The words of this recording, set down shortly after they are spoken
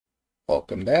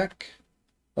Welcome back.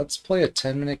 Let's play a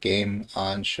 10-minute game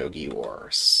on Shogi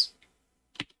Wars.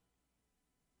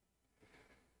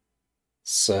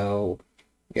 So,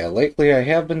 yeah, lately I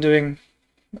have been doing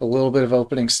a little bit of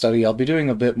opening study. I'll be doing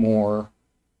a bit more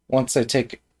once I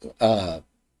take a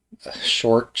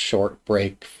short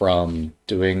break from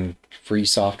doing free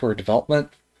software development.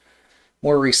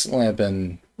 More recently, I've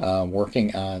been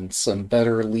working on some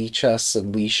better Lee Chess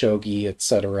and Lee Shogi,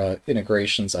 etc.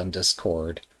 integrations on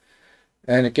Discord.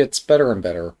 And it gets better and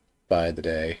better by the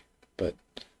day, but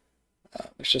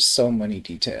there's just so many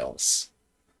details.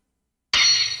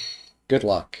 Good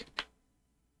luck.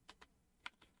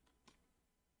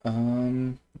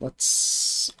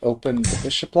 Let's open the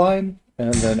bishop line,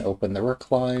 and then open the rook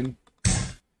line.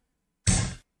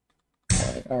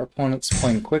 Alright, our opponent's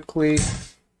playing quickly.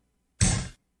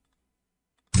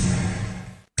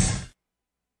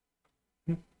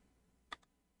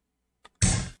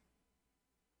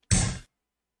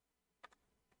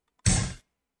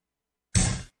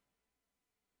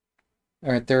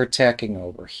 Alright, they're attacking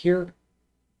over here.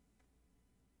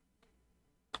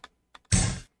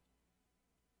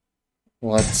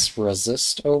 Let's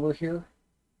resist over here.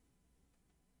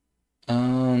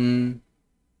 I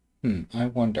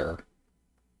wonder.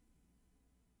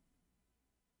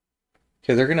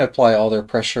 Okay, they're going to apply all their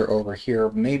pressure over here.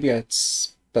 Maybe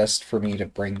it's best for me to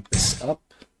bring this up.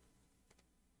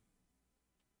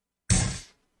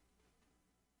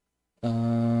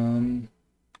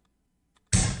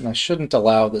 And I shouldn't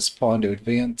allow this pawn to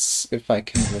advance if I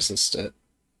can resist it.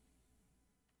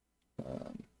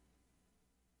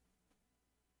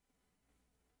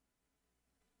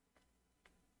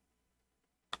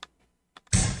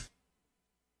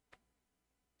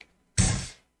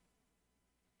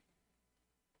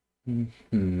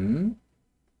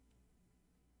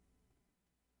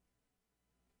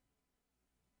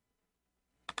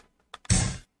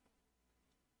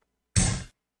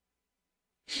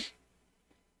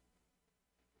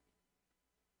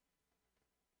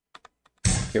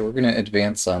 Okay, we're going to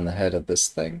advance on the head of this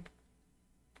thing.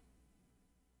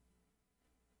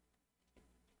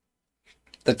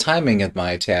 The timing of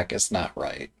my attack is not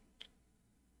right.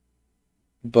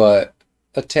 But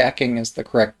attacking is the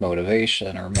correct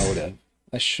motivation or motive.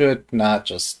 I should not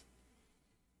just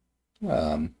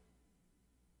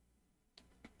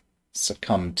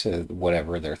succumb to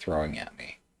whatever they're throwing at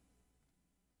me.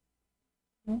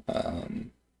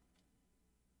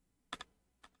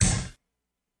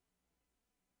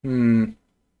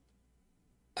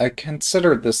 I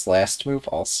considered this last move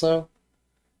also.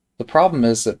 The problem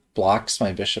is it blocks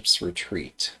my bishop's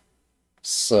retreat.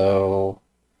 So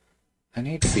I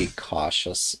need to be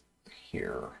cautious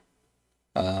here.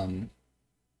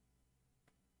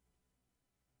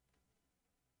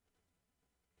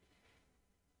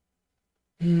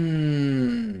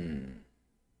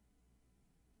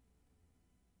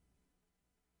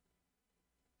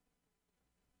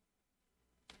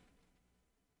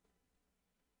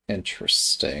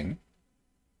 Interesting.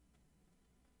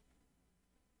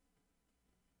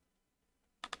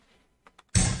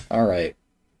 All right.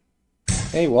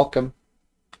 Hey, welcome.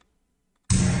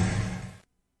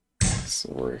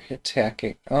 So we're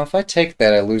attacking. Oh, if I take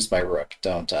that, I lose my rook,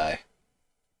 don't I?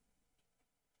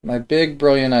 My big,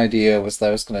 brilliant idea was that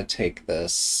I was going to take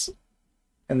this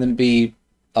and then be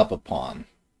up a pawn.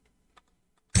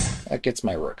 That gets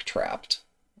my rook trapped.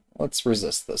 Let's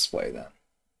resist this way, then.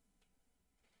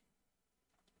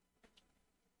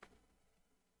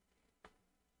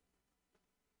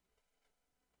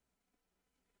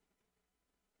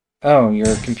 Oh,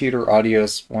 your computer audio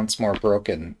is once more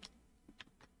broken.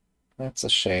 That's a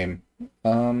shame.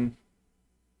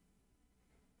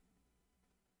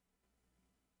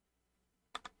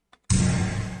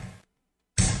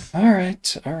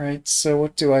 Alright, so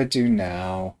what do I do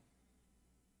now?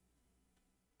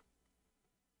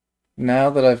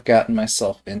 Now that I've gotten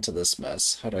myself into this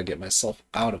mess, how do I get myself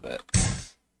out of it?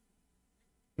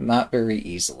 Not very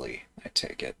easily, I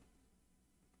take it.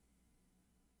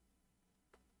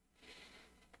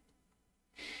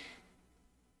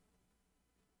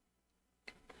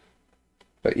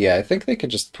 But yeah, I think they could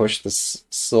just push this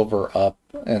silver up,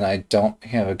 and I don't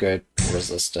have a good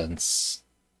resistance.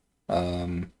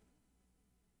 The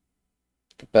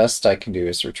best I can do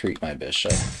is retreat my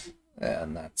bishop,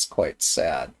 and that's quite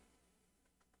sad.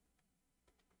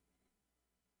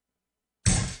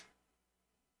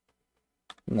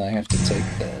 And I have to take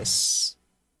this.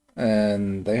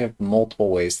 And they have multiple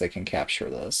ways they can capture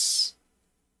this.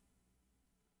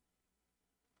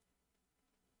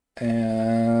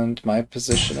 And my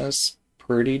position is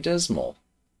pretty dismal.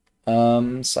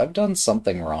 So I've done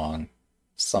something wrong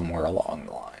somewhere along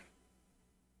the line.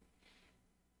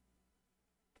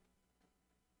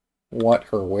 What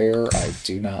or where, I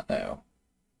do not know.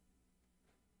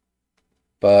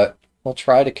 But we'll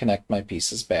try to connect my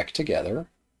pieces back together.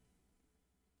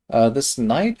 This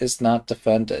knight is not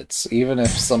defended, so even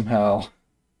if somehow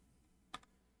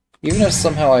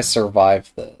I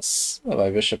survive this, my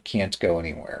bishop can't go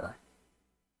anywhere.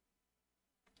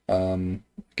 I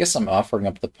guess I'm offering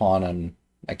up the pawn on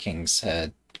my king's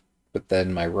head, but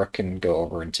then my rook can go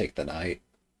over and take the knight.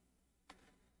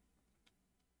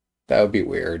 That would be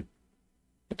weird.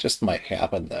 It just might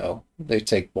happen, though. They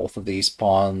take both of these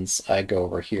pawns, I go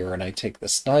over here and I take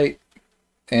this knight,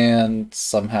 and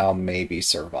somehow maybe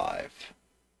survive.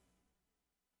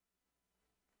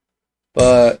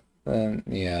 But,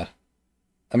 yeah.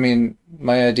 I mean,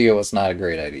 my idea was not a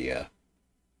great idea.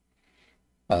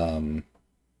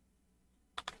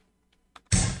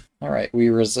 Alright, we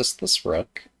resist this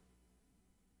rook.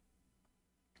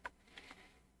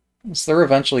 So they're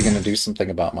eventually going to do something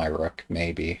about my rook,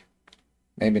 maybe.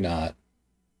 Maybe not.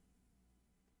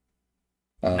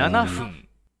 If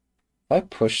I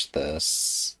push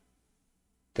this,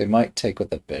 they might take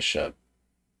with the bishop.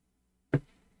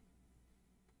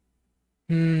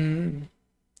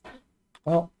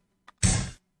 Well,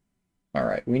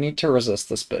 alright, we need to resist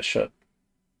this bishop.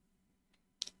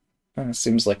 It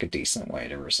seems like a decent way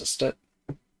to resist it.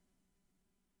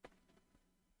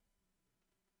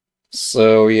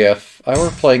 So yeah, if I were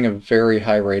playing a very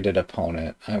high-rated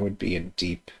opponent, I would be in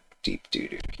deep, deep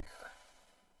doo-doo here.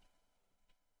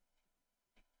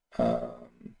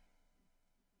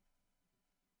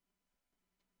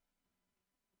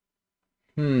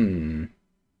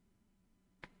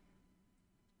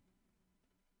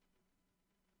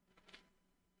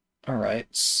 Alright,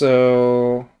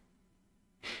 so...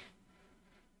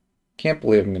 Can't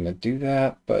believe I'm going to do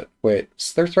that, but wait,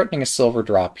 so they're threatening a silver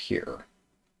drop here.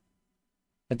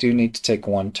 I do need to take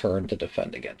one turn to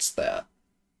defend against that.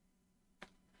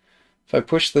 If I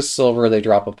push this silver, they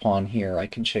drop a pawn here, I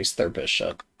can chase their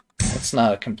bishop. It's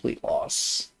not a complete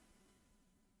loss.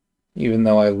 Even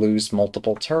though I lose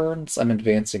multiple turns, I'm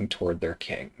advancing toward their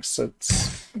king, so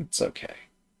it's okay.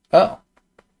 Oh.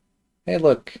 Hey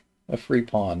look, a free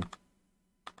pawn.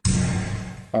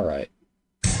 Alright.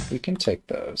 We can take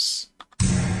those.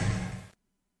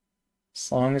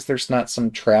 As long as there's not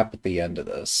some trap at the end of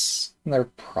this. And there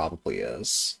probably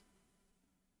is.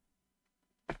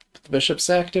 The bishop's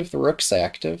active, the rook's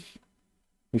active.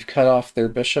 We've cut off their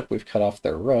bishop, we've cut off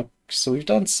their rook, so we've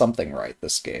done something right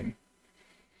this game.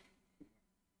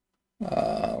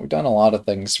 We've done a lot of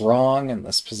things wrong, and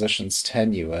this position's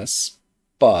tenuous,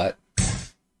 but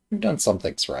we've done some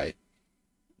things right.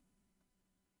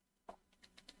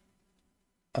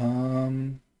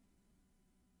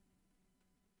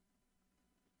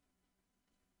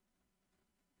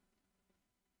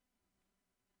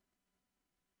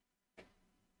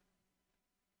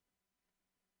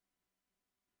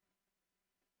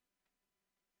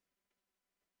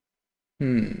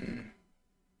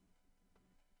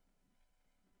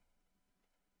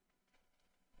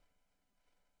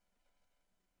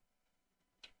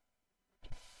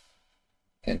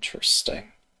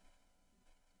 Interesting.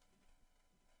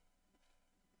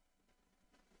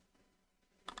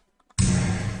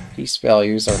 Piece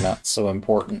values are not so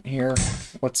important here.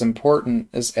 What's important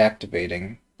is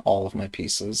activating all of my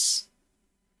pieces.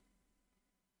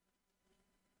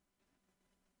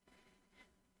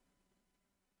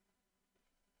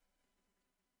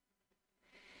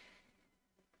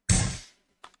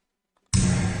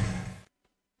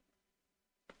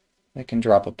 I can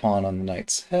drop a pawn on the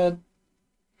knight's head.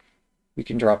 We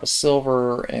can drop a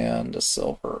silver and a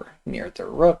silver near their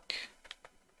rook.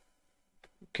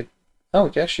 We could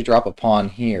actually drop a pawn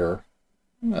here.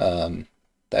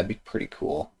 That'd be pretty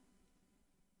cool.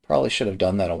 Probably should have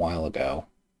done that a while ago.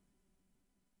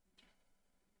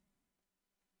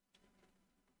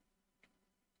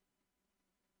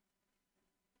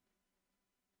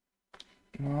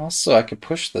 Also, I could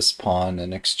push this pawn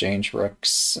and exchange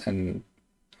rooks, and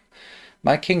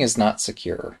my king is not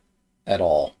secure at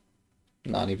all.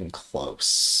 Not even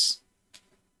close.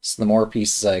 So the more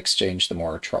pieces I exchange, the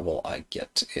more trouble I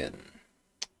get in.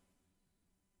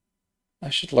 I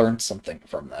should learn something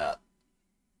from that.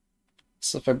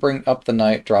 So if I bring up the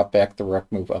knight, drop back the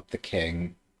rook, move up the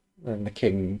king, then the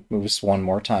king moves one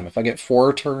more time. If I get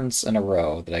 4 turns in a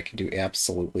row, that I can do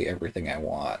absolutely everything I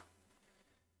want.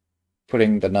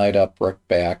 Putting the knight up, rook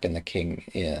back, and the king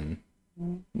in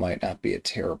might not be a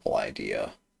terrible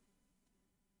idea.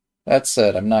 That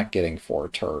said, I'm not getting 4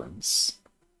 turns.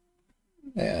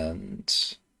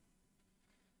 And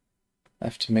I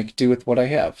have to make do with what I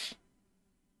have.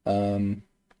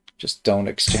 Just don't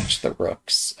exchange the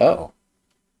rooks. Oh.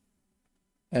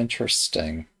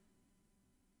 Interesting.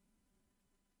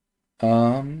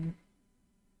 Um,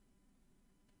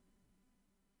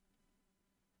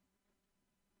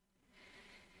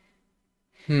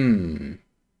 hmm.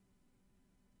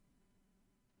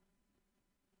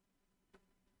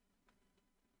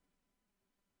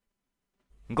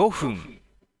 5分。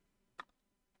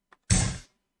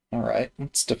Alright,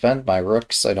 let's defend my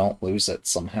rook so I don't lose it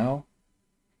somehow.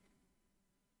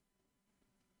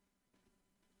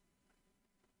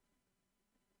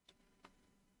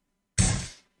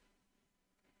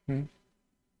 Hmm.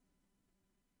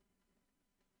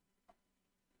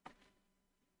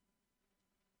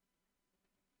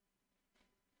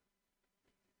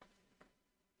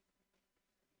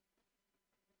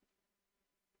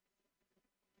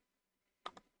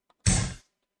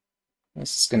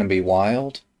 This is gonna be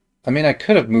wild. I mean, I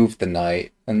could have moved the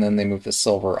knight, and then they moved the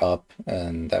silver up,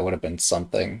 and that would have been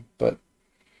something, but,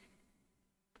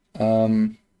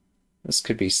 um, this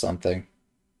could be something.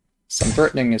 Some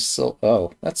threatening is still.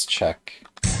 Oh, that's check.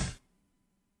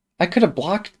 I could have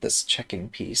blocked this checking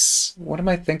piece. What am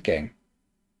I thinking?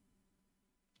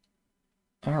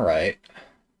 Alright.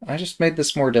 I just made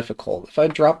this more difficult. If I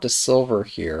dropped a silver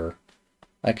here,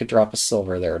 I could drop a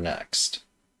silver there next.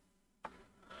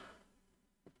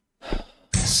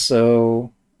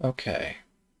 So, okay.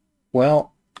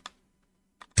 Well,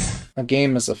 a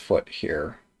game is afoot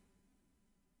here.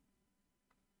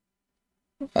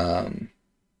 Um,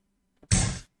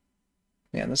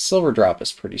 yeah, the silver drop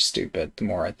is pretty stupid the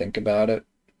more I think about it.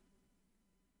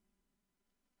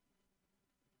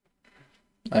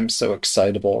 I'm so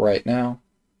excitable right now.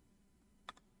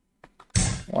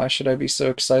 Why should I be so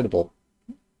excitable?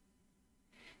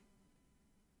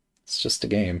 It's just a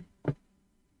game.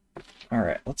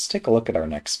 Alright, let's take a look at our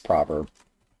next proverb.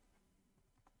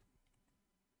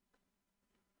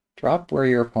 Drop where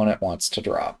your opponent wants to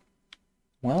drop.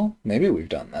 Well, maybe we've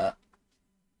done that.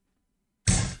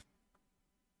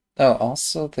 Oh,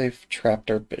 also they've trapped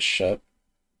our bishop.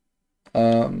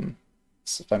 So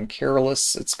if I'm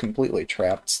careless, it's completely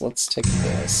trapped. So let's take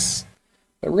this.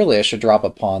 But really, I should drop a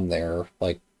pawn there,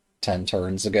 like 10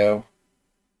 turns ago.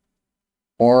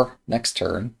 Or next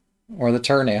turn. Or the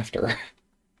turn after.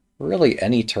 Really,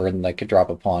 any turn that I could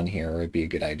drop a pawn here would be a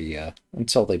good idea.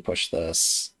 Until they push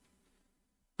this.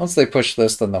 Once they push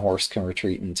this, then the horse can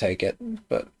retreat and take it.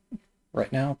 But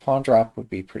right now, pawn drop would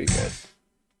be pretty good.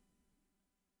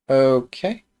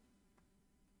 Okay.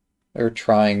 They're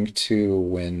trying to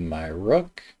win my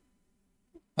rook.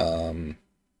 My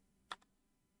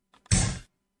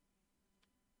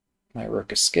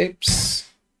rook escapes.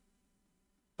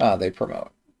 Ah, they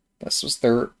promote. This was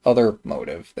their other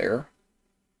motive there.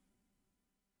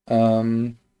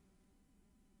 Um,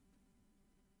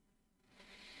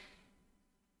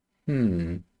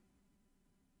 hmm.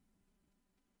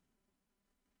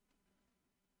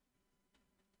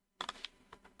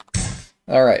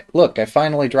 Alright, look, I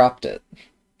finally dropped it.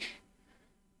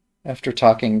 After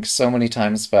talking so many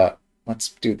times about, let's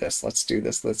do this, let's do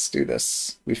this, let's do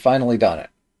this, we finally done it.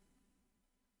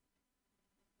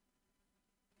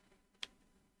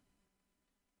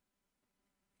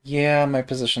 Yeah, my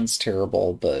position's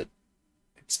terrible, but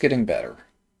it's getting better.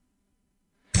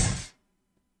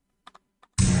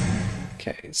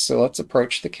 Okay, so let's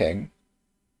approach the king.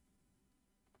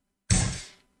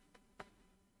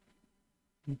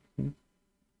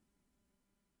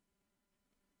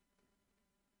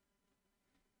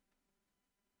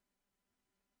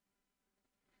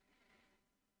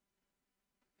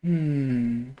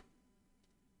 Hmm.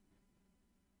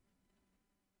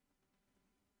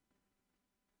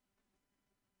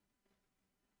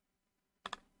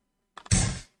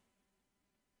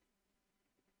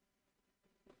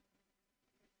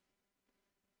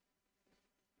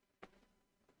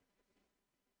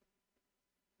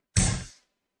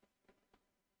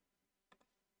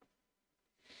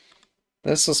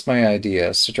 This was my idea,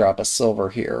 is to drop a silver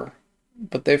here.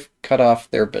 But they've cut off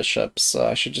their bishops, so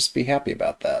I should just be happy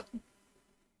about that.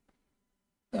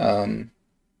 Um,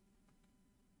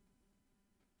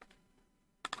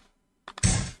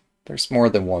 there's more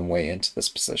than one way into this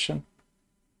position.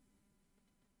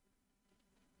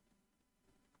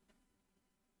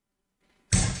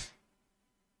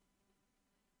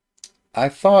 I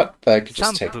thought that I could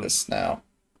just 3 take 分。this now.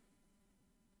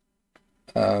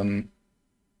 Um,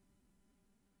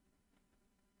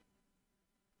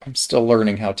 I'm still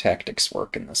learning how tactics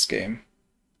work in this game.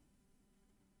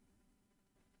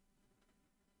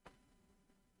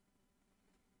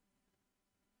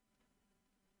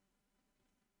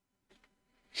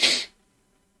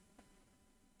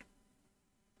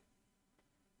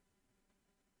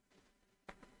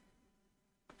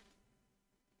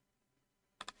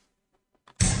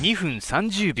 2分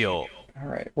30秒。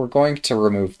 Alright, we're going to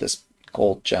remove this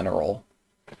gold general.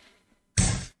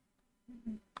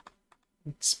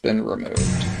 It's been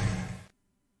removed.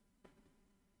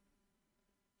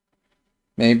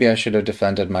 Maybe I should have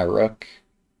defended my rook.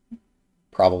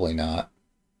 Probably not.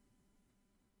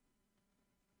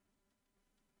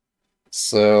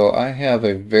 So I have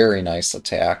a very nice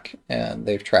attack, and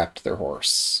they've trapped their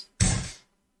horse.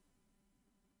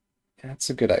 That's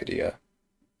a good idea.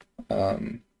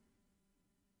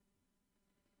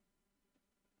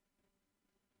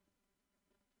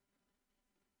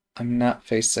 I'm not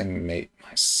facing mate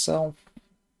myself.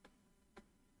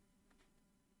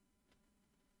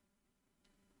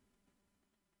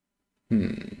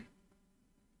 I'm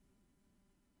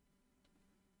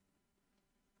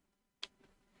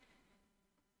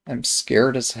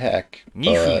scared as heck, 2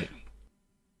 but 分。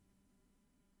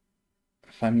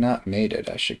 if I'm not mated,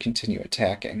 I should continue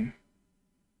attacking.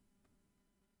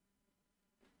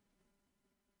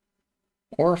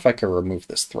 Or if I could remove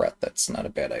this threat, that's not a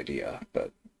bad idea,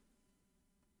 but...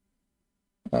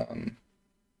 Oh,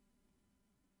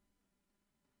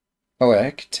 wait,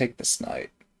 I could take this knight.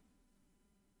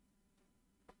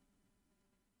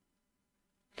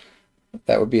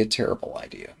 That would be a terrible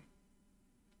idea.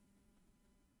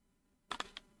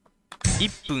 1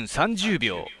分30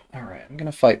秒。 Alright, I'm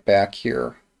gonna fight back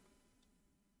here.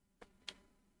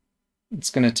 It's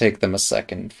gonna take them a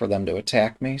second for them to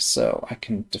attack me, so I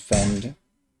can defend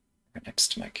right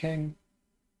next to my king.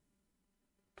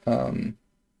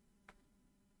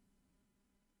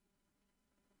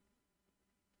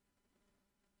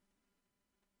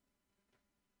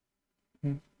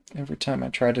 Every time I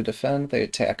try to defend, they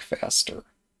attack faster.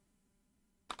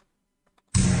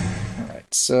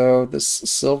 Alright, so this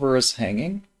silver is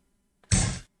hanging.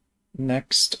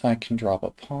 Next, I can drop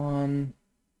a pawn.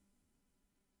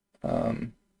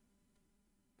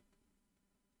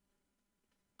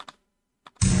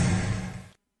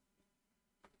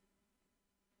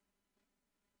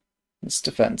 This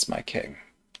defends my king.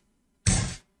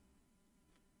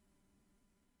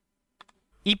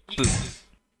 1分。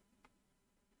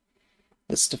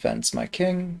 This defends my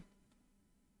king.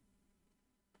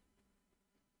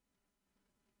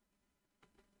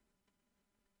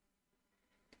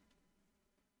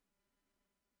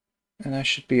 And I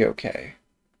should be okay.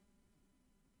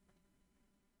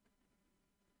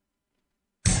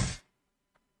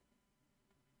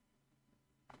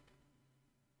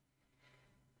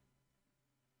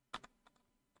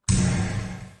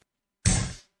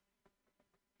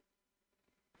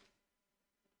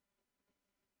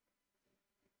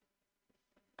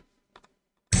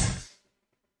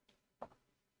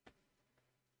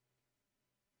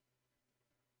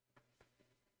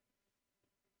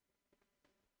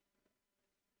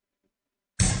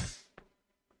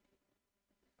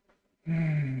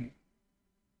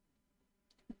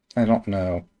 I don't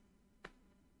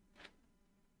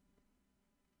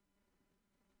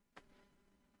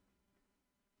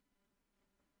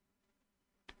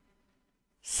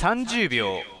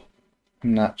秒。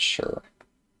 I'm not sure.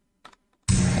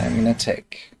 I'm gonna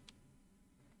take.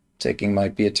 Taking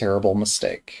might be a terrible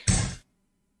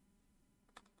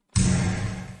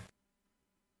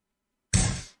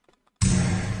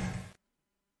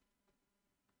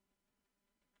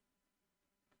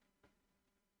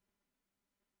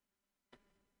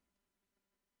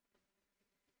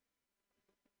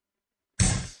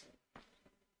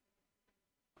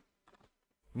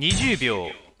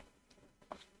秒。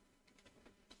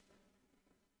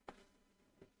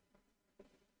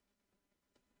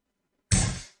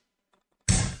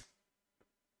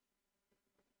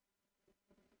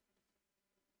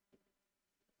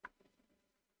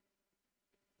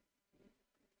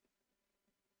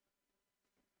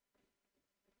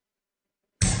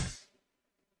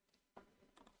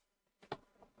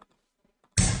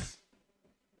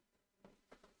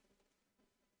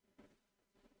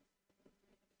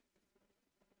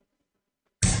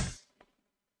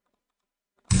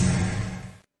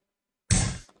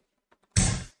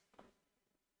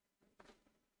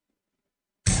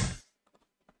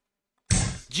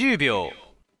 10秒。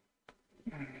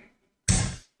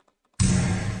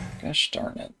 Gosh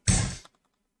darn it.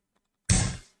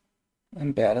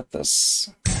 I'm bad at this.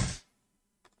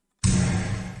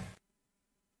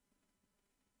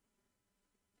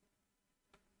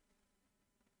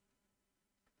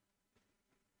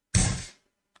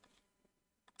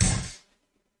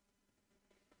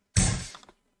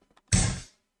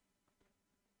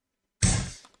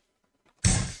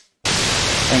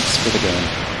 Thanks for the game.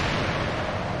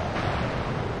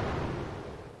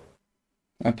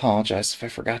 I apologize if I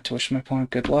forgot to wish my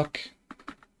opponent good luck.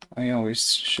 I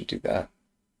always should do that.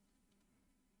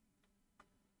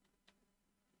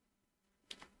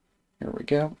 Here we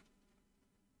go.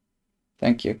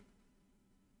 Thank you.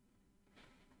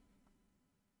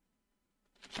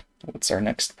 What's our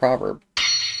next proverb?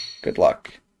 Good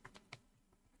luck.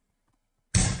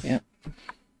 Yep.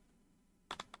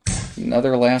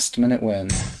 Another last-minute win.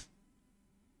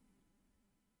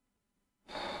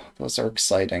 Those are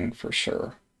exciting for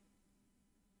sure.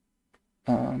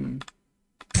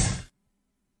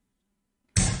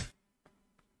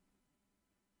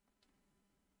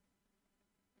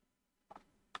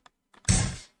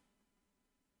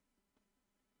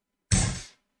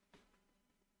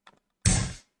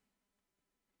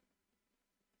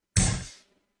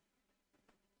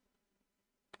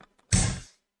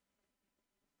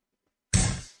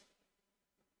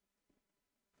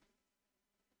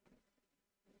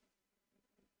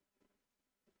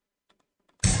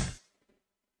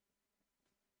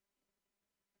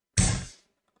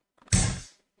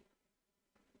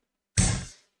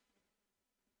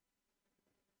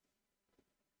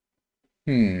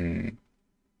 Hmm.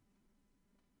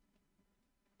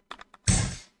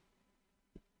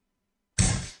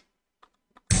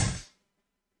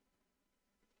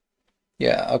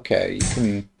 Yeah, okay, you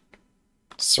can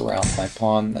surround my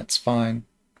pawn, that's fine.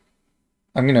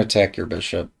 I'm gonna attack your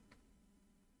bishop.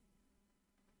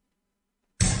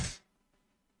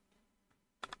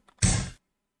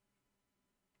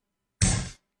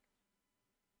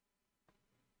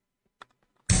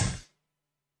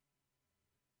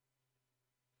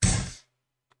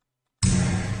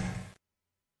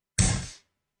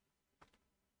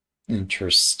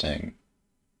 Interesting.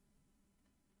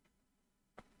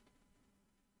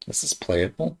 This is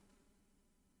playable,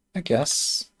 I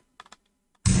guess.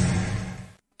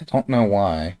 I don't know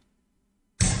why.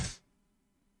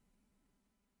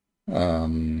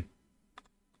 Um,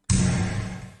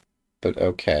 but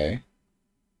okay.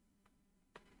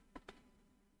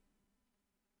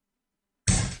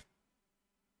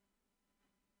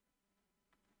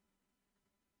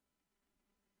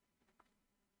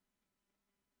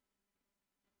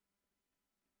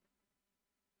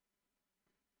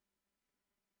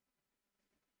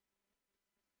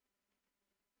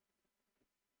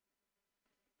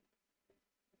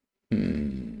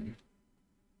 Hmm.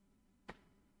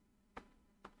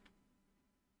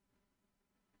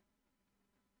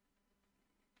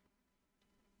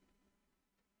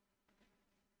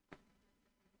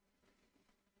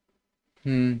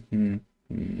 Hmm. Hmm.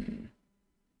 Hmm.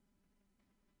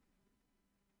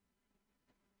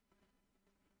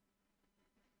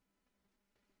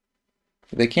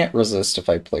 They can't resist if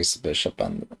I place a bishop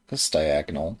on this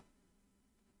diagonal.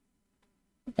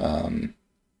 Um,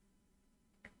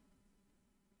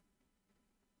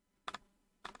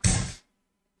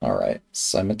 alright,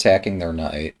 so I'm attacking their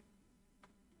knight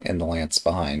and the lance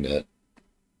behind it.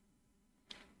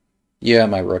 Yeah,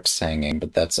 my rook's hanging,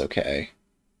 but that's okay.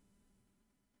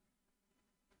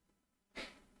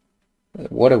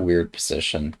 What a weird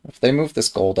position. If they move this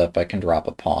gold up, I can drop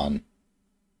a pawn.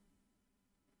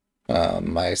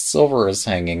 My silver is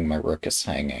hanging, my rook is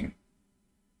hanging.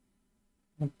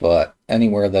 But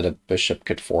anywhere that a bishop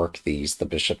could fork these, the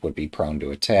bishop would be prone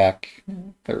to attack.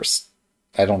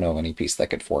 I don't know any piece that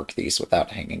could fork these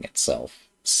without hanging itself.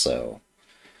 So,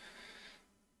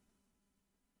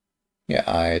 yeah,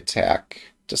 I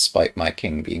attack despite my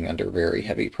king being under very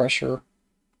heavy pressure.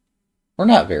 Or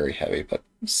not very heavy, but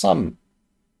some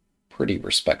pretty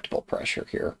respectable pressure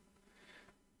here.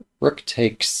 Rook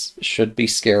takes should be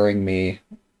scaring me.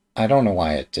 I don't know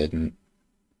why it didn't.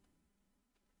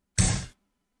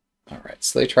 Alright,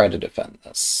 so they try to defend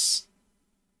this.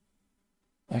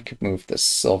 I could move this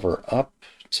silver up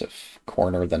to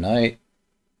corner the knight.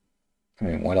 I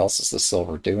mean, what else is the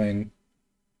silver doing?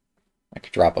 I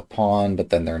could drop a pawn,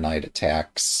 but then their knight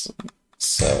attacks.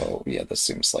 So, yeah, this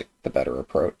seems like the better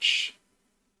approach.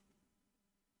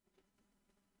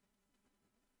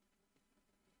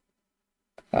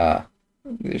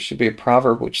 There should be a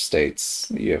proverb which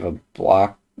states you have a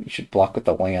block, you should block with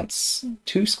the lance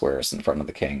 2 squares in front of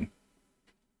the king.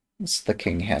 So the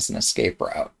king has an escape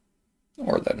route,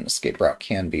 or that an escape route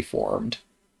can be formed.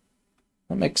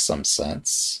 That makes some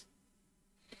sense.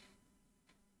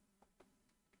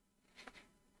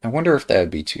 I wonder if that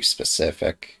would be too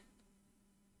specific.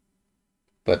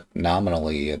 But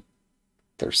nominally,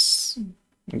 there's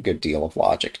a good deal of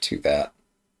logic to that.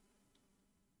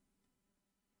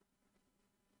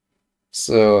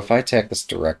 So if I attack this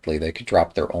directly, they could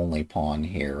drop their only pawn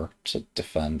here to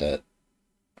defend it.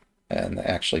 And it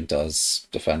actually does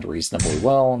defend reasonably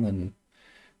well, and then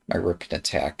my rook can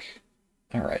attack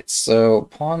Alright, so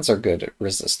pawns are good at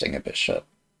resisting a bishop.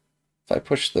 If I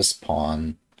push this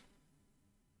pawn,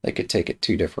 they could take it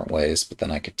two different ways, but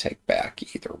then I could take back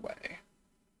either way.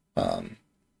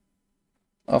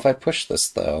 Oh, if I push this,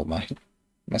 though, my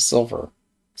silver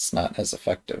is not as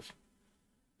effective.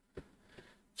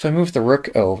 If I move the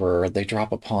rook over, they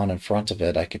drop a pawn in front of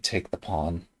it, I could take the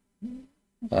pawn.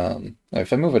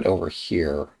 If I move it over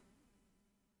here,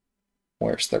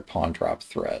 where's their pawn drop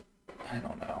threat? I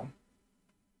don't know.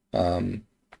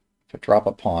 If I drop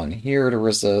a pawn here to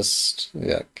resist,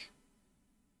 yuck.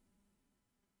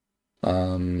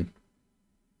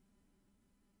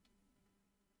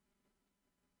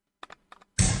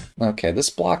 Okay, this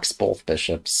blocks both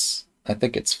bishops. I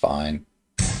think it's fine.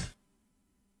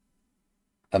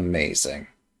 Amazing.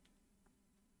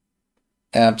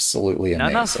 Absolutely 7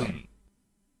 amazing.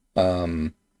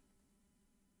 分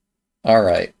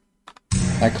Alright.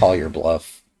 I call your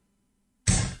bluff.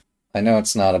 I know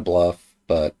it's not a bluff,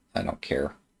 but I don't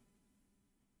care.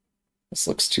 This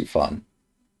looks too fun.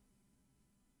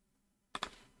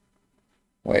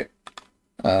 Wait.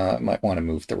 I might want to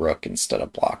move the rook instead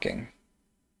of blocking.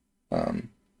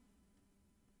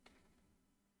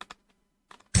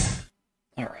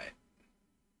 Alright.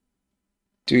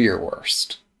 Do your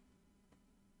worst.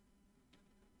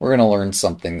 We're going to learn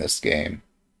something this game.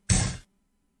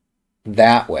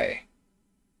 That way.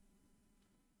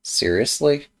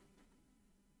 Seriously?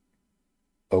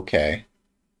 Okay.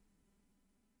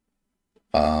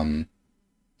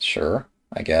 Sure,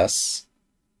 I guess.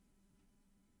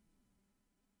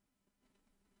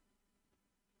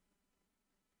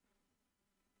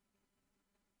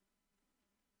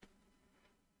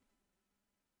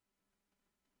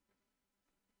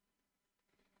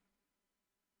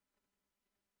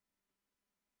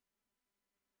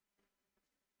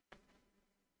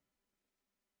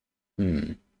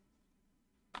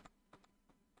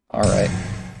 Alright.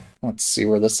 Let's see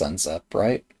where this ends up,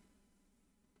 right?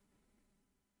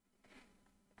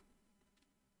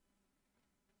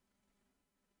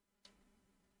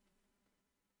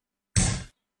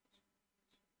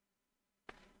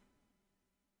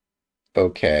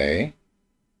 Okay.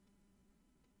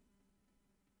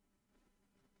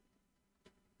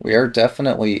 We are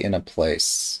definitely in a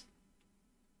place.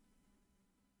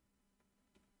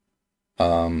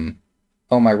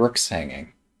 Oh, my rook's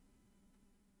hanging.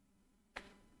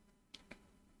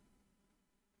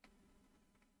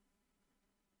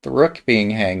 The rook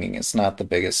being hanging is not the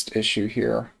biggest issue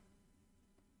here.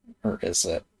 Or is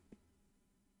it?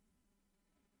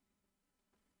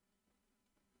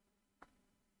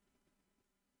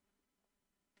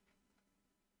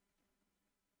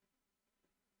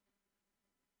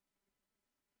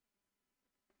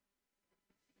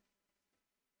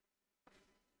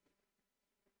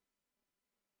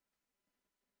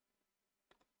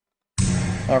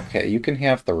 Okay, you can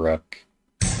have the rook.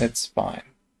 It's fine.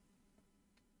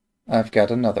 I've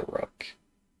got another rook.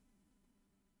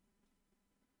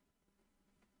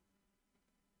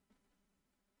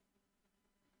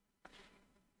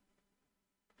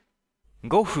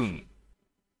 5分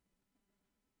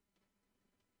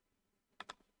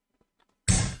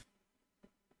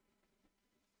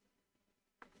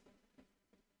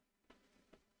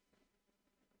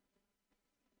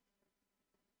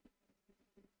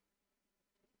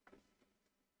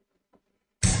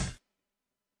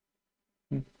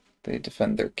They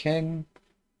defend their king.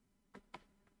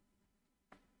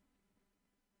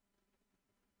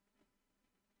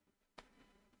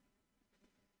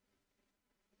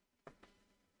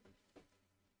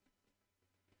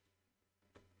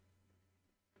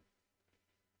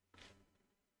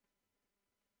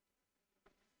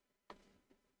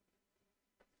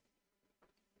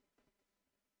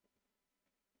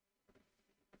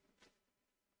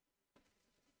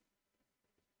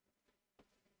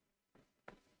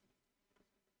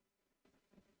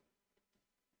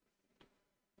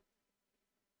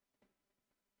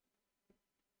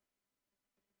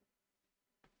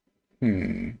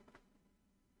 Hmm.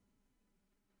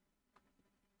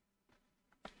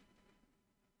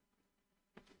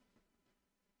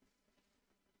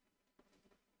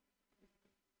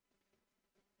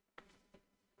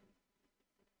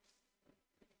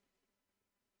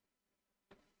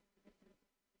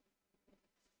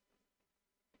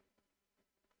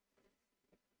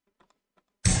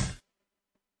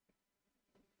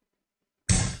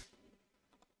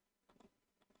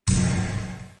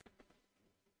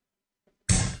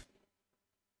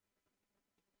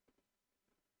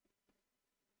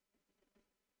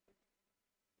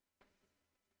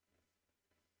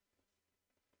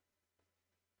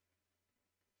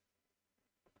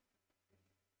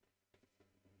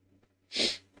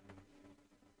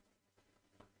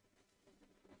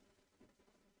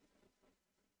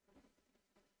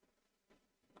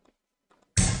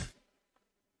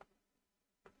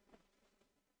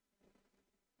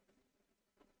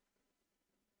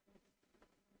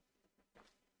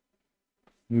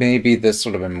 Maybe this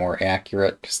would have been more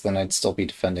accurate, because then I'd still be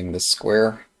defending this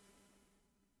square.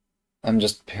 I'm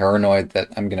just paranoid that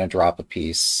I'm going to drop a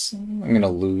piece. I'm going to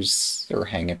lose or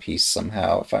hang a piece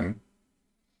somehow if I'm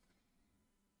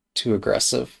too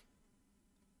aggressive.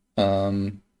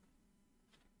 But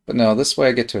no, this way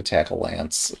I get to attack a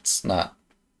lance. It's not...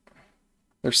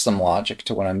 There's some logic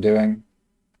to what I'm doing.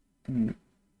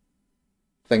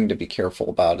 Thing to be careful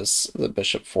about is the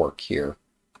bishop fork here.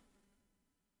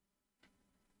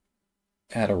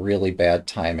 At a really bad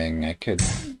timing, I could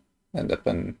end up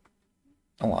in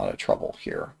a lot of trouble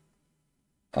here.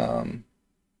 Hmm.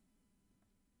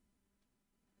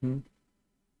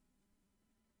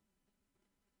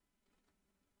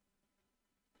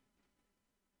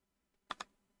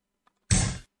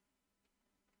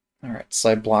 Alright,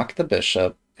 so I block the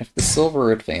bishop. If the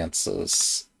silver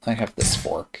advances, I have this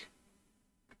fork.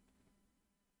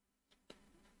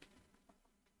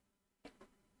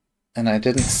 And I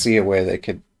didn't see a way they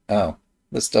could... Oh,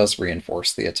 this does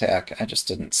reinforce the attack. I just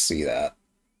didn't see that.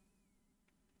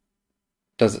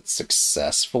 Does it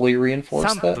successfully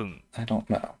reinforce that? I don't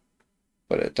know.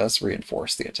 But it does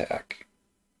reinforce the attack.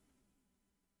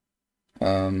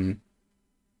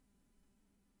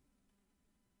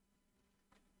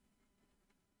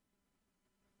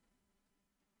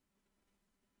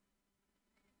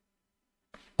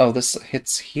 Oh, this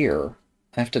hits here.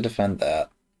 I have to defend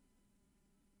that.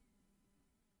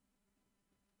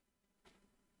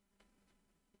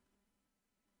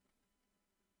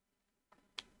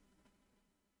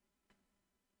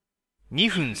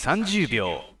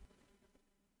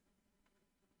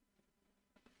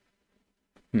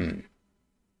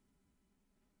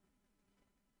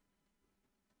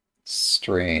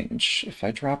 Strange. If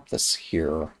I drop this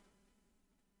here...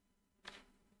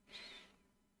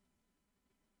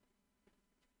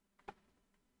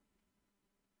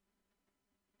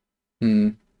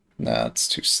 No, it's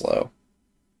too slow.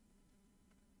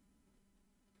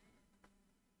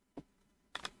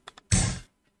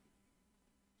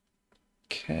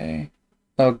 Okay.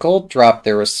 Oh, gold drop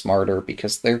there was smarter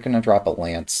because they're going to drop a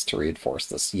lance to reinforce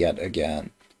this yet again.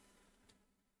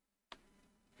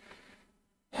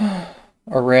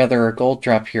 Or rather, a gold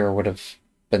drop here would have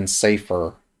been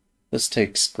safer. This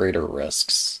takes greater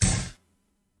risks.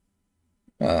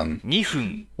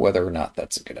 Whether or not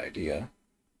that's a good idea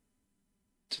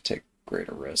to take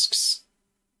greater risks.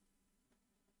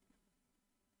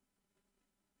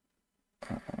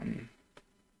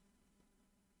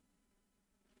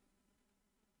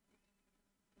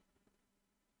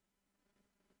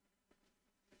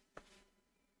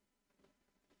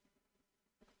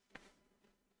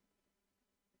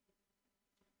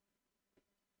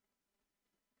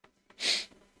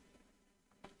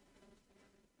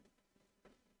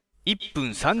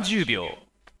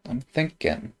 I'm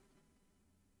thinking.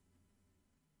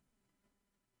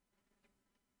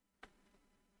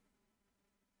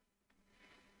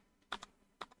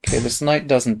 Okay, this knight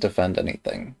doesn't defend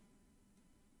anything.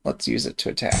 Let's use it to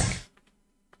attack.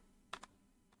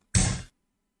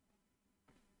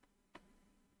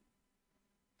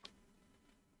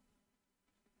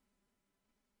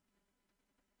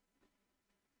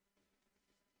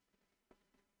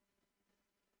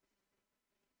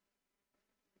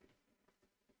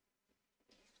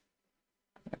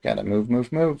 I gotta move,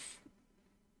 move, move.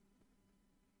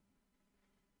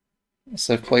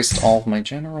 So I've placed all of my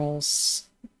generals.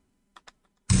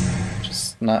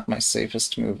 Just not my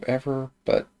safest move ever,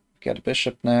 but got a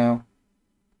bishop now.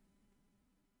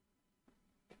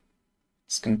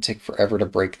 It's gonna take forever to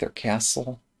break their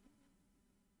castle.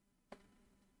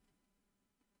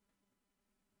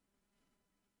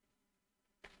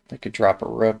 They could drop a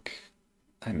rook.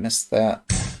 I missed that.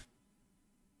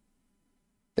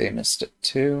 They missed it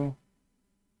too.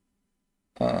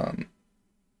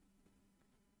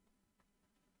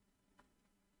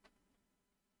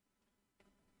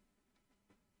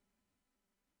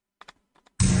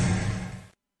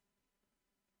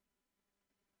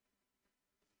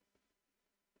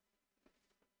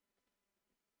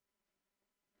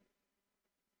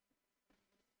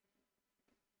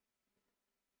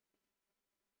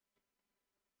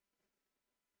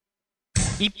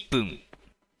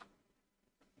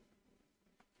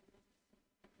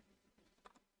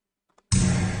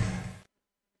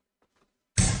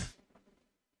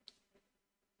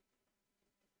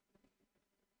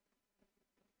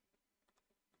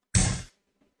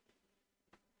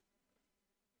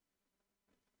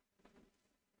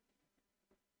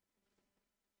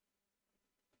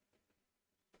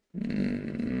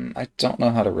 I don't know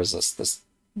how to resist this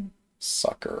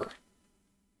sucker.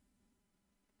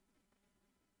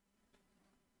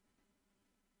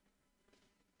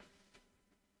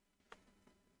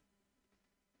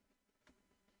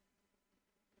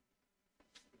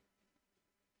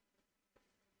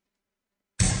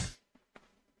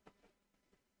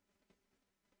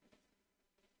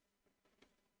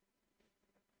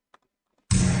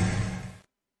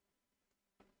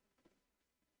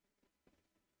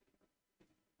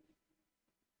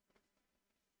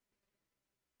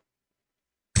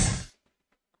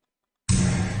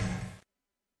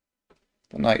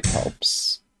 The knight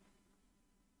helps.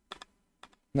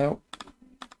 Nope.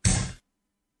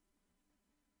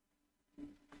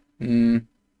 Hmm.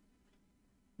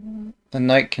 The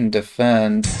knight can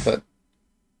defend, but...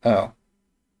 Oh.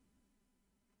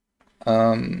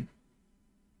 30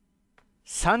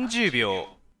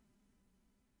秒。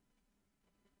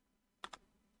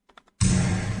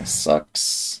This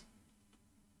sucks.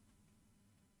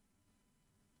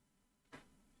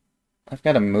 I've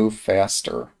got to move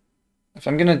faster. If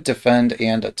I'm going to defend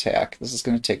and attack, this is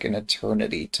going to take an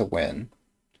eternity to win.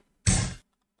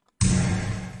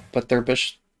 But their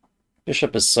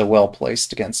bishop is so well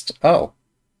placed against... Oh.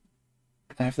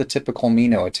 I have the typical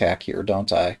Mino attack here,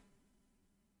 don't I?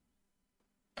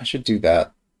 I should do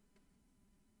that.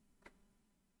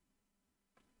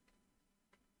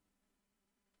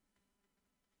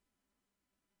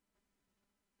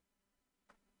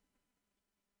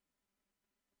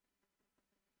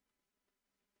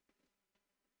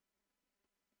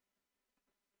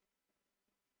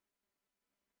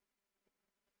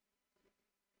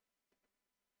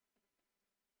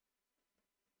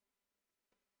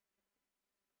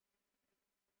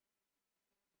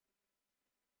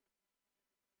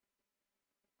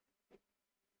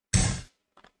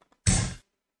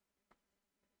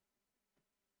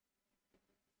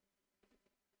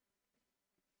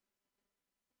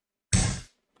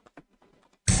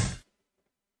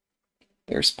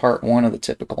 There's part one of the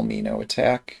typical Mino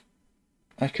attack.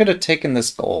 I could have taken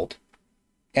this gold.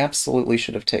 Absolutely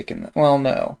should have taken that. Well,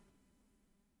 no.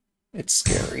 It's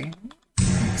scary.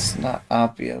 It's not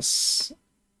obvious.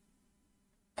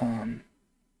 20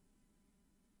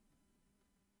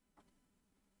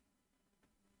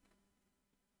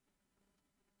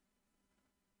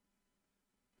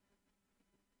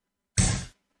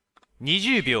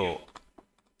秒。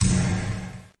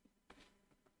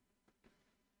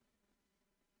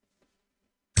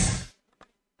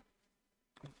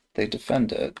They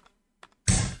defend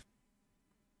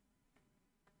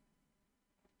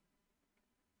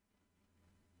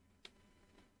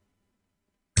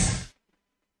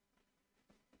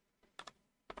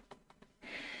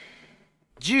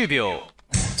秒。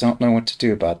Don't know what to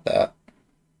do about that.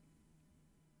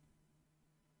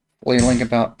 Flailing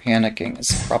about panicking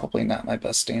is probably not my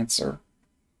best answer.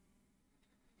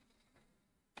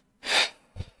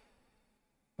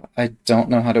 I don't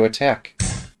know how to attack.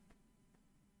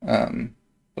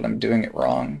 But I'm doing it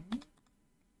wrong.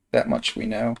 That much we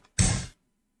know.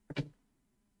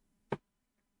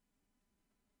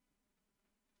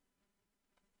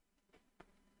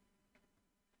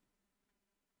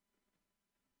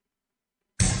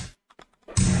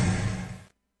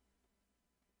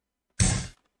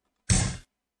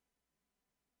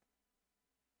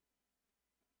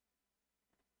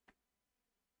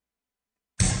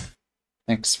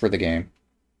 Thanks for the game.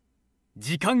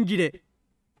 時間切れ。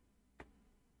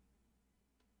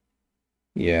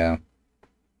Yeah.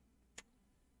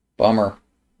 Bummer.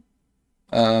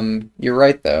 You're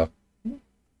right, though.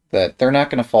 That they're not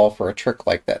going to fall for a trick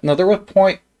like that. No, the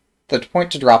point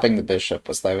to dropping the bishop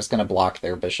was that I was going to block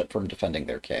their bishop from defending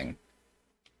their king.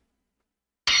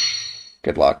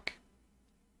 Good luck.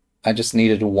 I just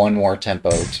needed one more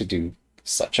tempo to do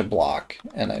such a block,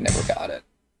 and I never got it.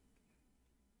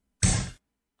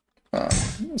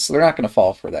 So they're not going to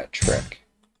fall for that trick.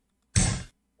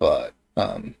 But,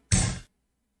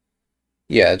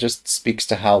 yeah, it just speaks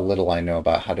to how little I know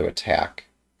about how to attack.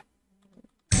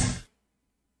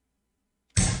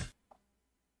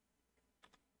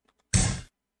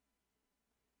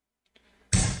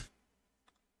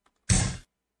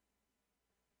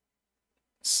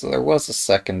 So there was a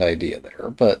second idea there,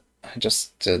 but I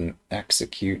just didn't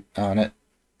execute on it.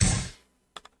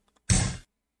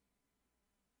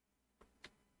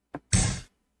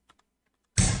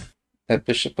 That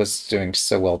bishop was doing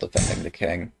so well defending the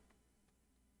king.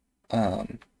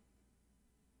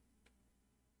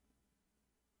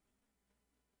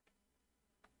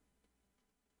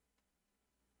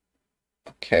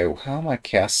 Okay, how am I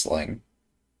castling?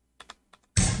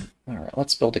 Alright,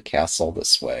 let's build a castle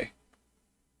this way.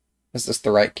 Is this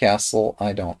the right castle?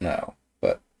 I don't know,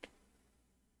 but...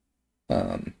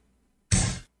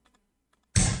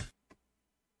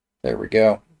 there we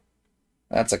go.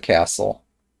 That's a castle.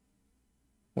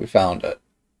 We found it.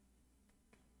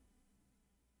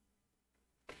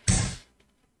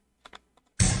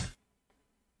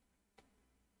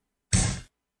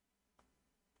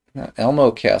 Now,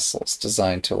 Elmo Castle is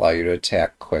designed to allow you to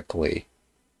attack quickly,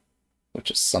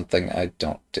 which is something I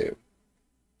don't do.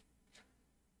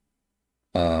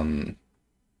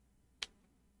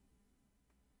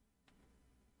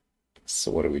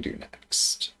 So what do we do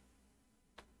next?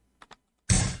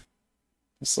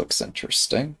 This looks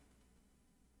interesting.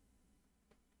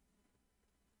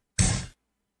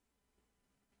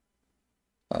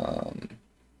 Um,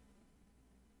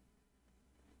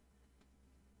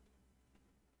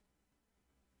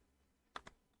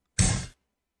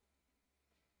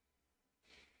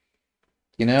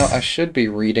 you know, I should be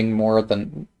reading more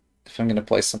than if I'm going to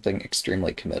play something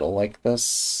extremely committal like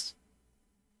this.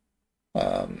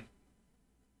 Um,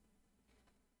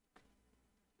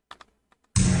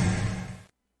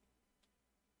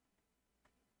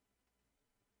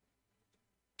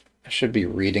 I should be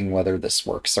reading whether this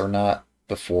works or not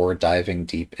before diving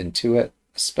deep into it,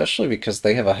 especially because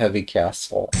they have a heavy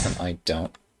castle and I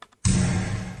don't.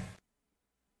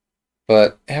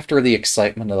 But after the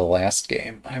excitement of the last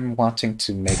game, I'm wanting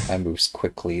to make my moves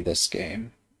quickly this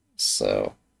game.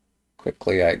 So,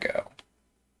 quickly I go.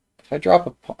 If I drop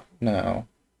a pawn... No.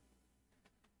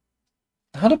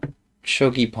 How do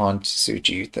Shogi pawn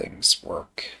Tsuji things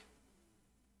work?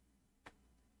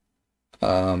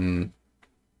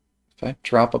 If I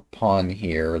drop a pawn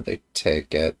here, they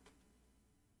take it.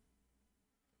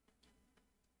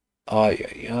 Ay,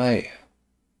 ay, ay.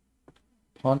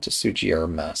 Pawn Tsuji are a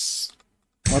mess.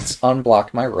 Let's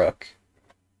unblock my rook.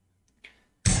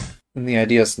 And the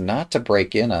idea is not to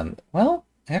break in on... Well,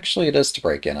 actually it is to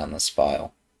break in on this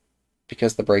file.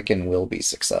 Because the break-in will be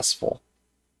successful.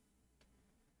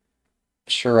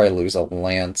 Sure, I lose a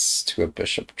lance to a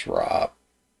bishop drop.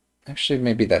 Actually,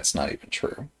 maybe that's not even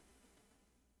true.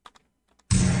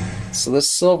 So this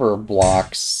silver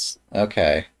blocks...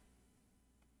 Okay.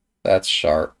 That's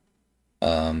sharp.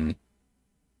 But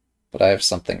I have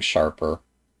something sharper.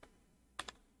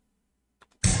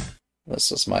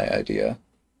 This is my idea.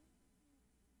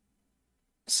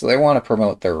 So they want to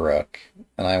promote their rook,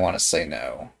 and I want to say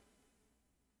no.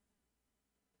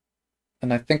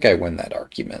 And I think I win that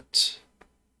argument.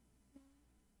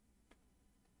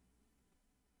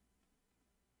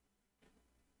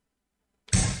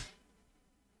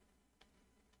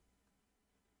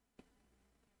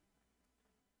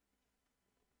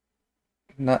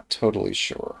 Not totally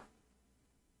sure.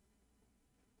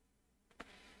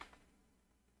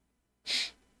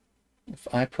 If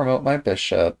I promote my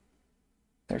bishop,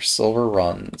 their silver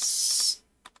runs.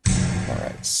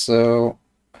 Alright, so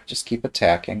I just keep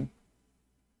attacking.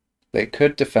 They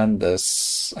could defend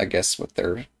this, I guess, with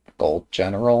their gold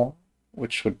general,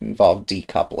 which would involve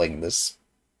decoupling this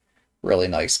really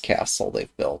nice castle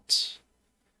they've built.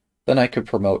 Then I could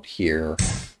promote here.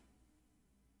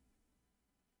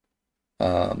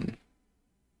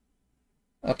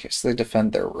 Okay, so they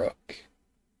defend their rook.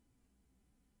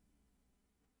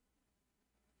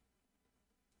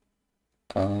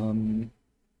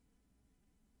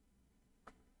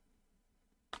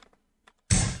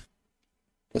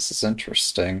 This is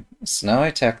interesting. So now I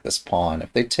attack this pawn.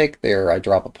 If they take there, I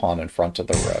drop a pawn in front of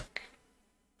the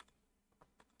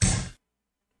rook.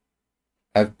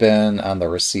 I've been on the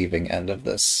receiving end of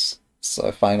this, so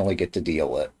I finally get to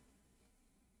deal it.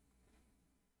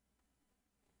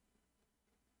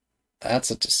 That's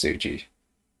a Tsuji.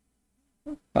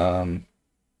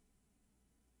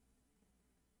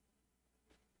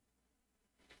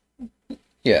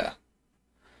 Yeah.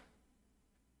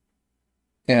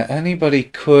 Yeah, anybody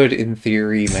could, in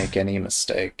theory, make any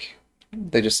mistake.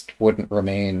 They just wouldn't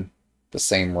remain the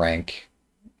same rank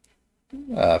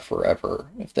forever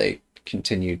if they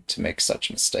continued to make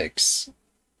such mistakes.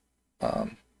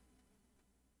 Alright,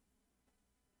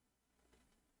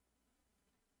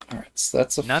 so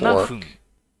that's a 7 fork. 分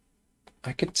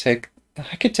I could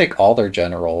take all their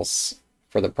generals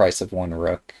for the price of one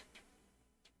rook.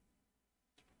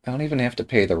 I don't even have to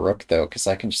pay the rook though, because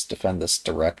I can just defend this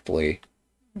directly.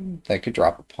 They could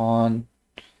drop a pawn.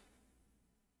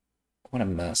 What a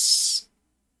mess.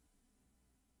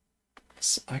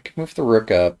 So I could move the rook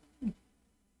up.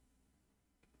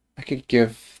 I could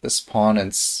give this pawn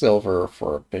in silver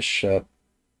for a bishop.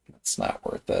 That's not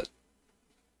worth it.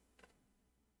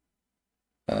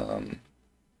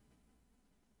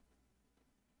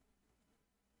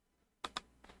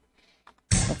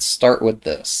 Let's start with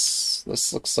this.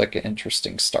 This looks like an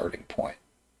interesting starting point.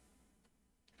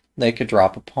 They could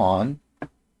drop a pawn,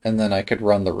 and then I could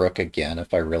run the rook again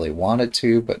if I really wanted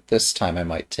to, but this time I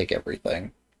might take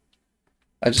everything.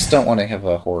 I just don't want to have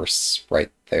a horse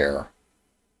right there.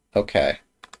 Okay.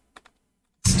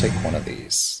 Let's take one of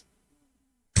these.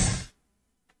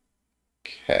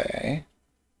 Okay.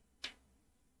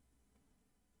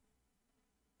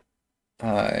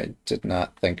 I did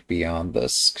not think beyond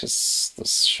this, because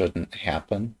this shouldn't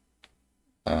happen.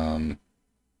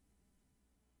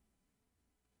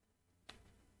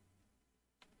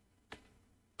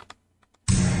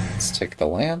 Let's take the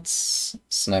lance.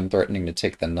 So now I'm threatening to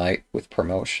take the knight with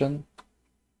promotion.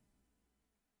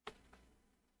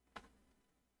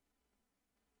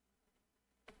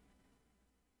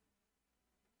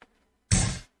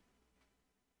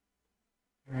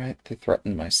 Alright, they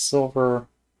threaten my silver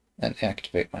and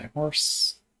activate my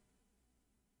horse.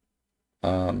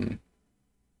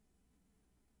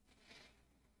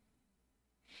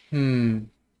 Hmm.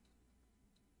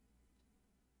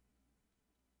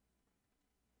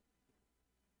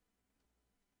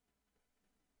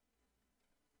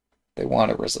 They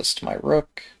want to resist my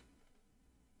rook.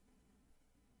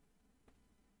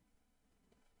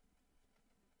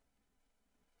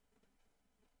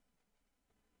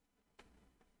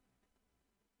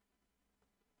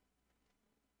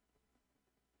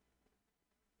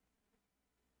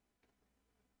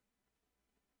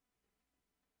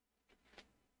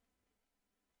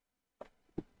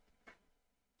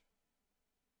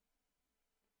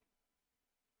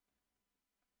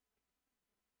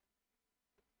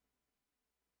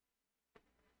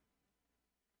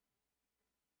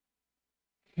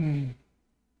 Hmm.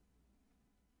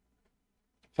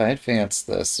 If I advance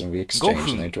this and we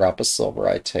exchange and they 5分 drop a silver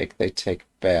I take, they take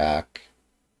back.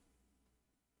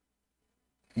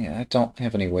 Yeah, I don't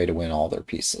have any way to win all their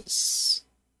pieces.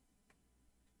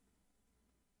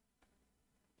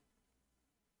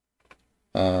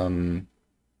 Um,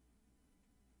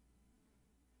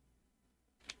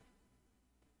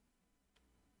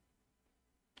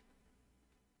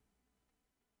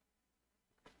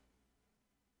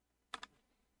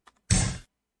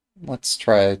 let's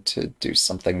try to do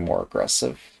something more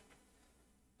aggressive.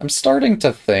 I'm starting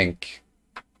to think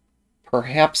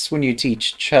perhaps when you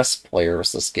teach chess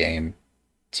players this game,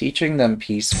 teaching them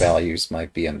piece values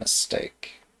might be a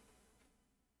mistake.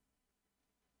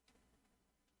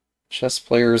 Chess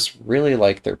players really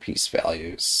like their piece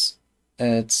values.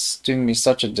 It's doing me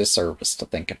such a disservice to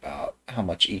think about how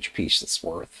much each piece is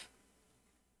worth.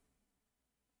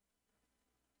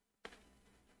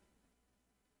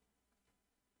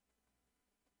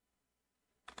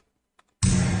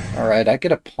 Alright, I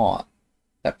get a pawn.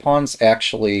 That pawn's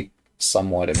actually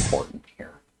somewhat important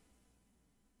here.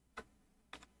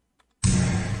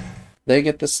 They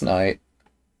get this knight,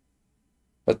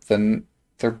 but then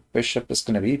their bishop is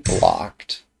going to be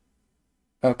blocked.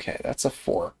 Okay, that's a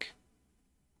fork.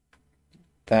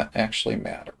 That actually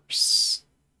matters.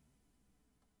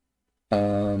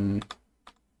 I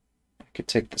could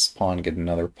take this pawn, get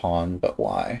another pawn, but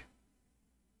why?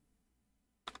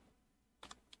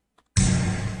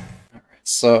 Alright,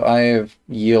 so I have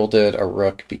yielded a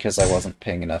rook because I wasn't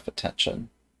paying enough attention.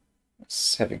 I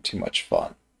was having too much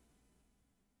fun.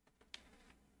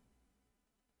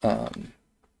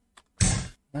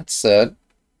 That said,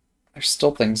 there's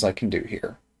still things I can do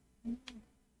here.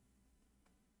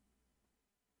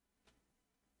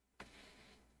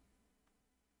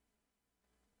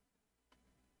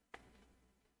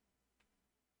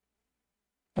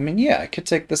 I mean, yeah, I could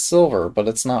take the silver, but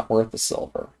it's not worth the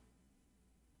silver.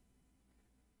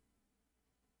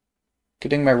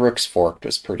 Getting my rooks forked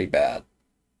was pretty bad.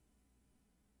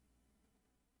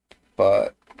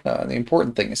 But the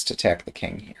important thing is to attack the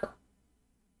king here.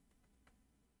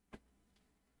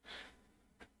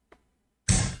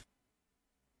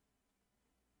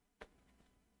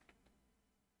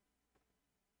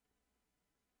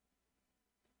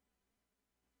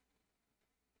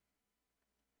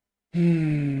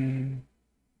 Hmm.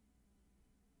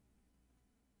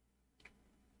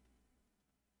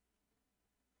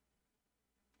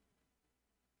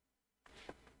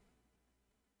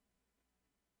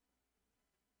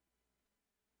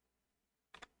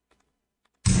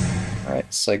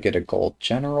 Alright, so I get a gold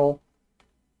general.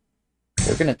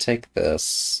 They're going to take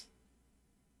this,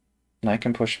 and I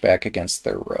can push back against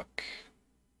their rook.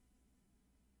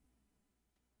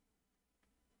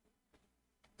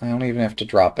 I don't even have to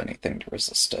drop anything to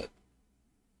resist it.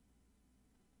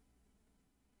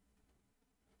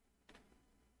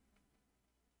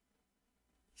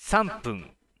 $3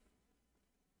分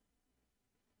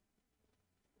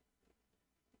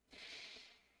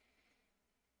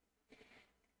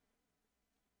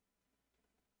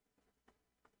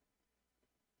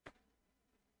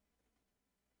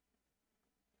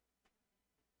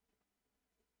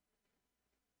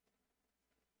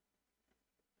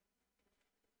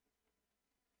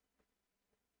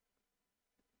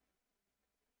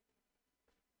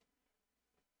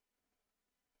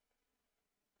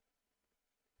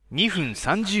 2分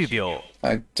30秒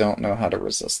I don't know how to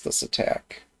resist this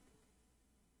attack.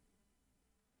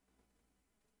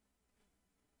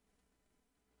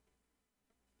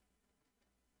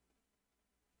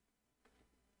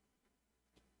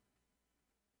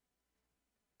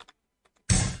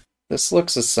 This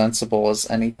looks as sensible as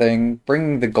anything.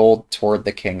 Bringing the gold toward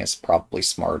the king is probably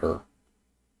smarter.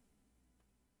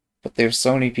 But there's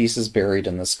so many pieces buried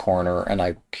in this corner, and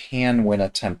I can win a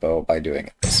tempo by doing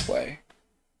it this way.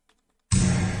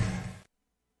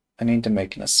 I need to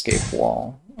make an escape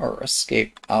wall, or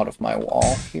escape out of my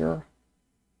wall here.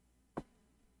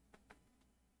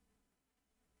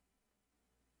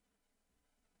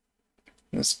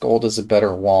 This gold is a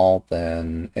better wall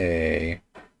than a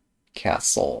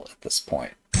castle at this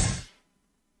point.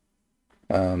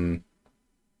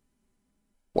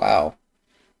 Wow.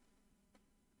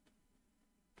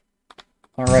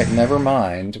 Alright, never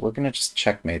mind. We're gonna just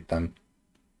checkmate them.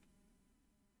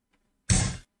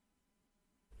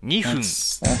 2分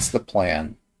That's the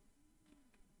plan.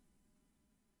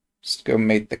 Just go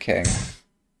mate the king.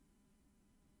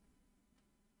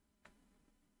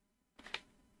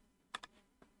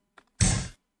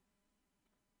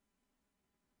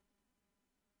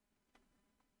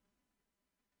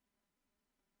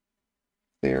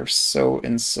 They are so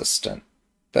insistent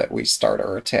that we start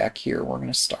our attack here. We're going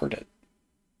to start it.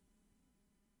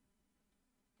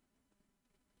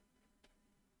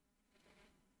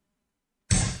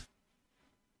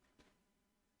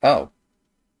 Oh.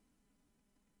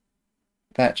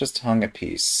 That just hung a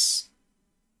piece.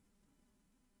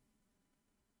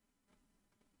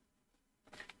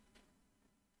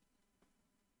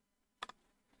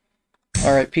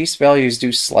 Alright, piece values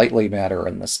do slightly matter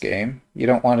in this game. You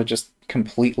don't want to just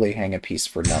completely hang a piece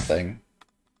for nothing.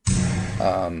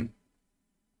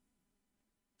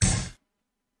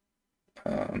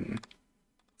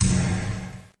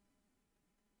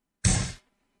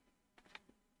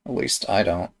 At least I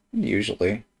don't,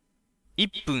 usually. 1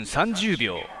分30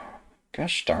秒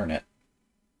Gosh darn it.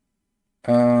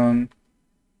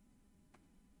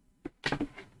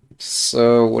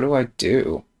 So what do I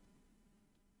do?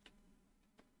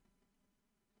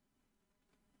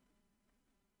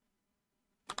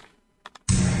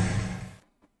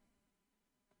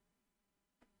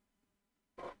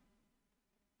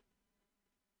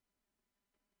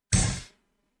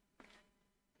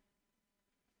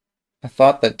 I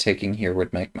thought that taking here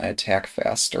would make my attack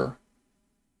faster.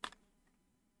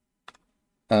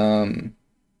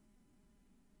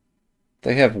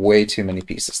 They have way too many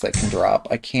pieces they can drop.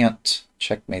 I can't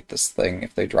checkmate this thing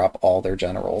if they drop all their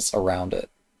generals around it.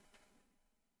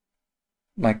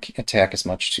 My attack is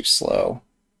much too slow.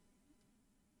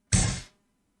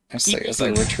 I say as I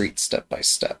retreat step by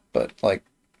step, but, like,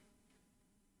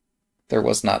 there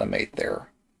was not a mate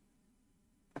there.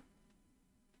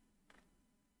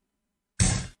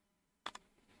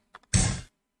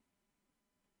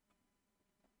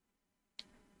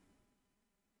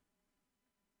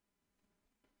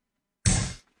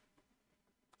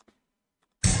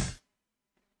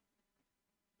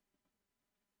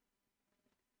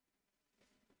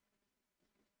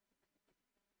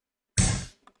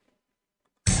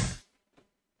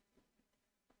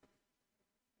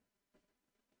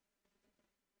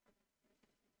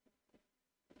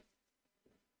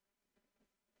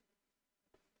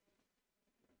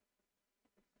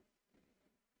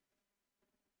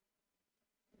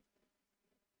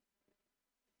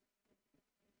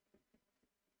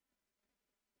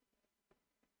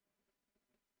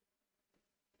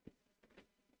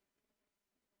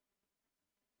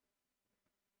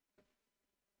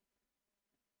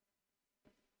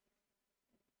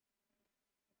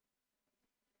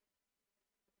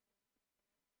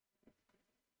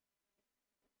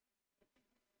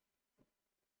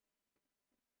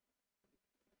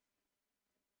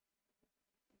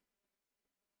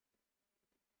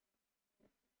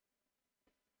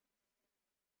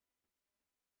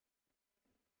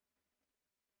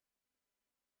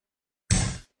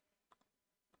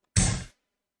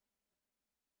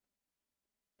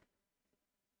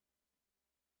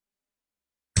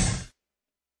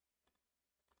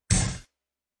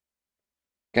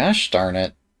 Gosh darn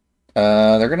it.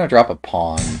 They're gonna drop a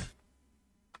pawn.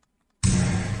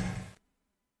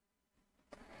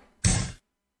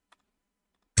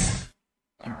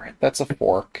 Alright, that's a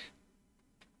fork.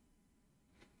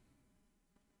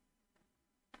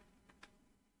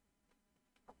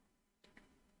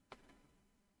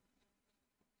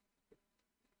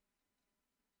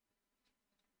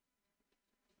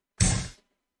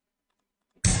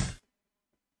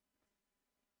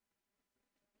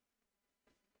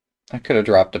 I could have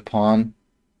dropped a pawn.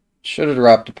 Should have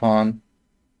dropped a pawn.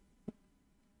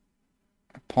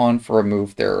 A pawn for a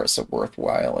move there is a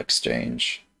worthwhile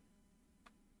exchange.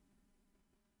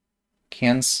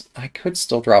 I could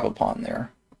still drop a pawn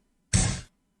there.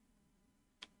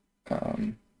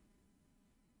 Um,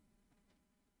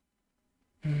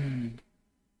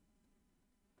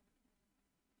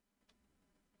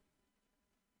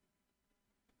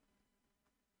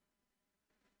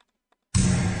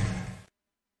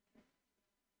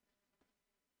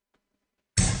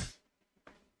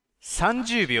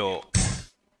 30秒。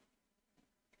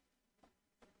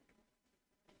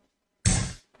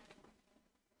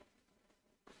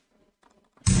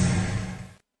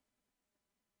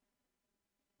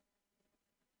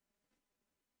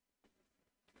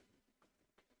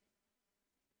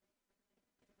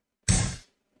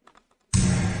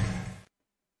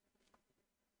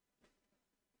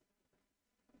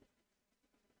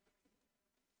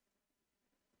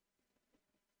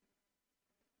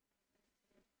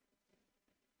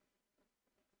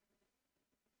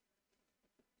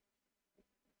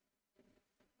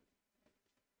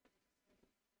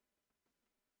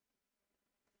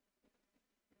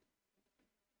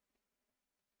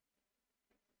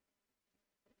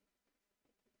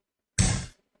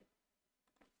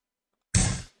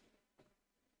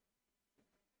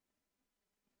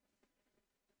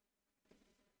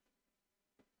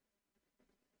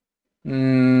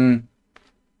Hmm,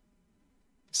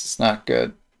 this is not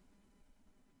good.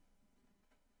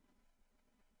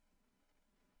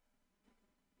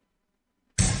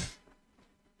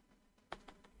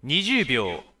 20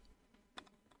秒。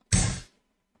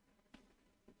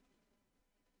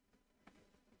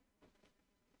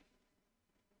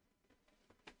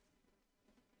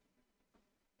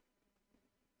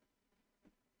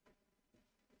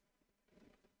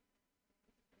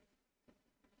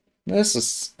This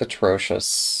is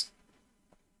atrocious.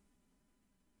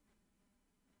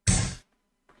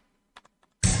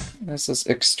 This is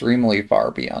extremely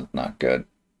far beyond not good.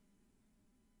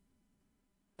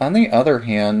 On the other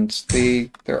hand,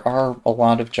 there are a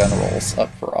lot of generals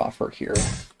up for offer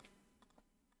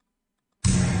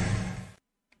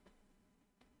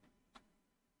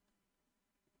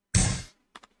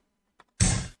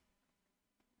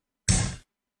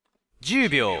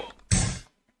秒。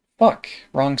Fuck,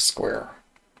 wrong square.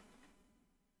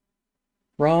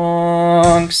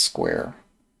 Wrong square.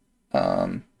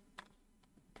 It's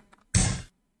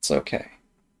okay.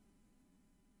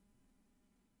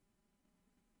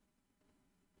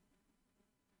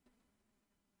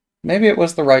 Maybe it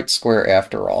was the right square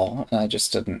after all, and I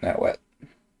just didn't know it.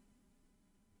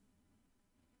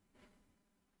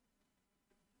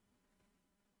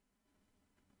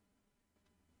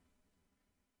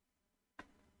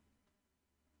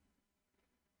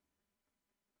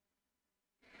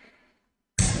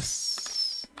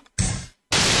 This...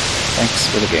 Thanks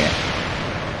for the game.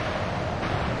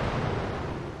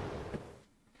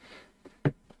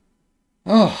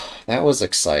 Oh, that was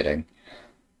exciting.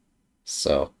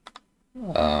 So,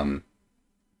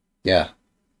 yeah.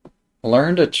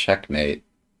 Learn to checkmate.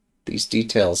 These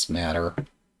details matter,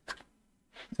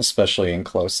 especially in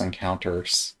close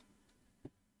encounters.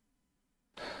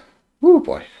 Woo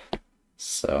boy.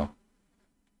 So,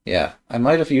 yeah, I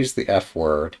might have used the F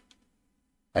word.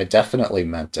 I definitely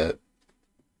meant it.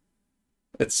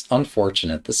 It's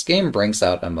unfortunate. This game brings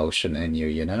out emotion in you,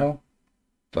 you know?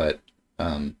 But,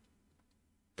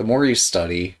 the more you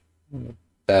study,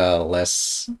 the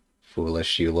less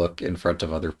foolish you look in front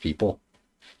of other people.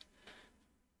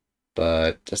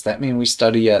 But does that mean we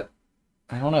study yet?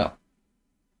 I don't know.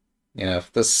 You know,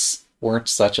 if this weren't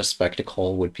such a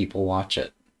spectacle, would people watch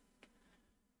it?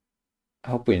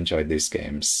 I hope we enjoyed these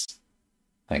games.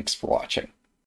 Thanks for watching.